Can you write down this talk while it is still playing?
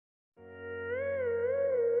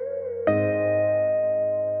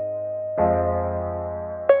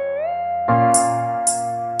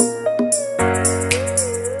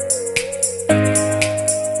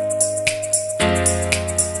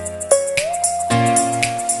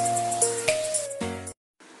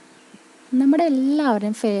നമ്മുടെ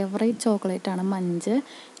എല്ലാവരുടെയും favourite ചോക്ലേറ്റാണ് Munch.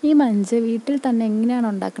 ഈ മഞ്ച് വീട്ടിൽ തന്നെ എങ്ങനെയാണ്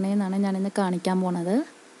ഉണ്ടാക്കണതെന്നാണ് ഞാനിന്ന് കാണിക്കാൻ പോണത്.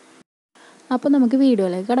 അപ്പോൾ നമുക്ക്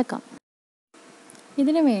വീഡിയോയിലേക്ക് കിടക്കാം.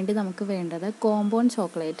 ഇതിന് വേണ്ടി നമുക്ക് വേണ്ടത് കോമ്പൗണ്ട്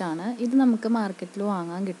ചോക്ലേറ്റ് ആണ്. ഇത് നമുക്ക് മാർക്കറ്റിൽ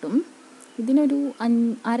വാങ്ങാൻ കിട്ടും. ഇതിനൊരു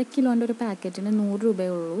 1/2 കിലോൻ്റെ ഒരു പാക്കറ്റിന് 100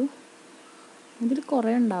 രൂപയേ ഉള്ളൂ. ഇതിൽ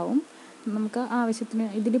കുറേ ഉണ്ടാവും. നമുക്ക് ആവശ്യത്തിന്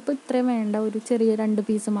ഇതിലിപ്പോൾ ഇത്രയും വേണ്ട, ഒരു ചെറിയ 2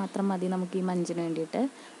 പീസ് മാത്രം മതി നമുക്ക് ഈ മഞ്ചിന് വേണ്ടിയിട്ട്.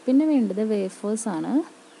 പിന്നെ വേണ്ടത് വേഫേഴ്സാണ്.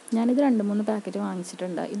 ഞാനിത് 2-3 പാക്കറ്റ്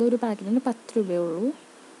വാങ്ങിച്ചിട്ടുണ്ട്. ഇതൊരു പാക്കറ്റിന് 10 രൂപയേ ഉള്ളൂ.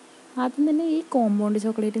 ആദ്യം തന്നെ ഈ കോമ്പൗണ്ട്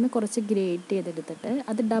ചോക്ലേറ്റിൽ നിന്ന് കുറച്ച് ഗ്രേറ്റ് ചെയ്തെടുത്തിട്ട്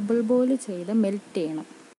അത് ഡബിൾ ബോയിൽ ചെയ്ത് മെൽറ്റ് ചെയ്യണം.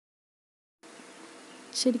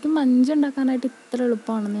 ശരിക്കും മഞ്ച് ഉണ്ടാക്കാനായിട്ട് ഇത്ര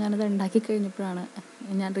എളുപ്പമാണെന്ന് ഞാനത് ഉണ്ടാക്കി കഴിഞ്ഞപ്പോഴാണ്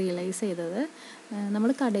ഞാൻ റിയലൈസ് ചെയ്തത്.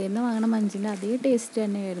 നമ്മൾ കടയിൽ നിന്ന് വാങ്ങണ മഞ്ചിൻ്റെ അതേ ടേസ്റ്റ്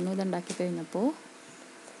തന്നെയായിരുന്നു ഇത് ഉണ്ടാക്കി കഴിഞ്ഞപ്പോൾ.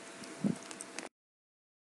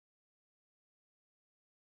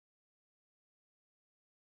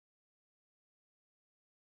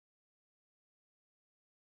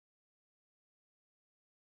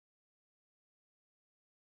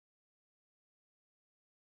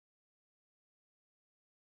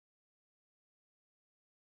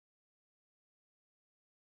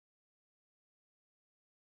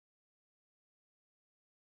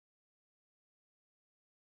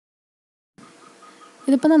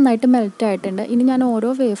 ഇതിപ്പോൾ നന്നായിട്ട് മെൽറ്റ് ആയിട്ടുണ്ട്. ഇനി ഞാൻ ഓരോ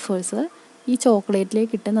വേഫേഴ്സ് ഈ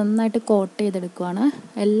ചോക്ലേറ്റിലേക്ക് ഇട്ട് നന്നായിട്ട് കോട്ട് ചെയ്തെടുക്കുകയാണ്.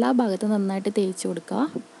 എല്ലാ ഭാഗത്തും നന്നായിട്ട് തേച്ച് കൊടുക്കുക.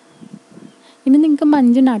 ഇനി നിങ്ങൾക്ക്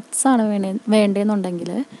മഞ്ച് നട്ട്സാണ്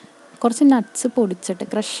വേണ്ടതെന്നുണ്ടെങ്കിൽ കുറച്ച് നട്ട്സ് പൊടിച്ചിട്ട്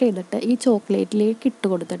ക്രഷ് ചെയ്തിട്ട് ഈ ചോക്ലേറ്റിലേക്ക് ഇട്ട്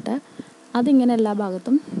കൊടുത്തിട്ട് അതിങ്ങനെ എല്ലാ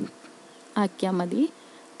ഭാഗത്തും ആക്കിയാൽ മതി.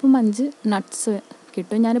 അപ്പോൾ മഞ്ച് നട്ട്സ്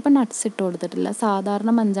കിട്ടും. ഞാനിപ്പോൾ നട്ട്സ് ഇട്ട് കൊടുത്തിട്ടില്ല,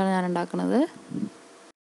 സാധാരണ മഞ്ചാണ് ഞാൻ ഉണ്ടാക്കുന്നത്.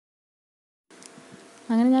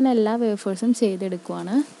 അങ്ങനെ ഞാൻ എല്ലാ വേഫേഴ്സും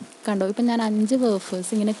ചെയ്തെടുക്കുവാണ്. കണ്ടോ, ഇപ്പം ഞാൻ 5 വേഫേഴ്സ്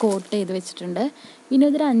ഇങ്ങനെ കോട്ട് ചെയ്ത് വെച്ചിട്ടുണ്ട്. ഇനി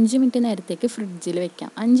ഇതൊരു 5 മിനിറ്റ് നേരത്തേക്ക് ഫ്രിഡ്ജിൽ വെക്കാം.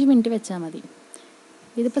 5 മിനിറ്റ് വെച്ചാൽ മതി.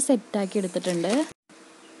 ഇതിപ്പോൾ സെറ്റാക്കി എടുത്തിട്ടുണ്ട്.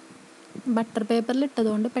 ബട്ടർ പേപ്പറിൽ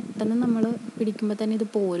ഇട്ടതുകൊണ്ട് പെട്ടെന്ന് നമ്മൾ പിടിക്കുമ്പോൾ തന്നെ ഇത്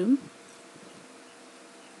പോരും.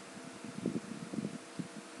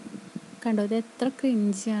 കണ്ടോ, ഇത് എത്ര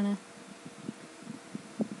ക്രിഞ്ചിയാണ്.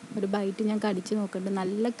 ഒരു ബൈറ്റ് ഞാൻ കടിച്ച് നോക്കുന്നുണ്ട്.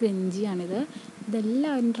 നല്ല ക്രിഞ്ചിയാണിത്.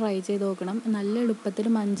 ഇതെല്ലാവരും ട്രൈ ചെയ്ത് നോക്കണം. നല്ല എളുപ്പത്തിൽ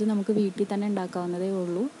മഞ്ച് നമുക്ക് വീട്ടിൽ തന്നെ ഉണ്ടാക്കാവുന്നതേ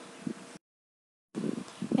ഉള്ളൂ.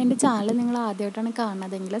 എൻ്റെ ചാനൽ നിങ്ങൾ ആദ്യമായിട്ടാണ്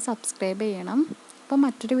കാണുന്നതെങ്കിൽ സബ്സ്ക്രൈബ് ചെയ്യണം. അപ്പോൾ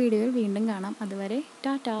മറ്റൊരു വീഡിയോയിൽ വീണ്ടും കാണാം. അതുവരെ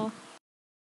ടാറ്റാ.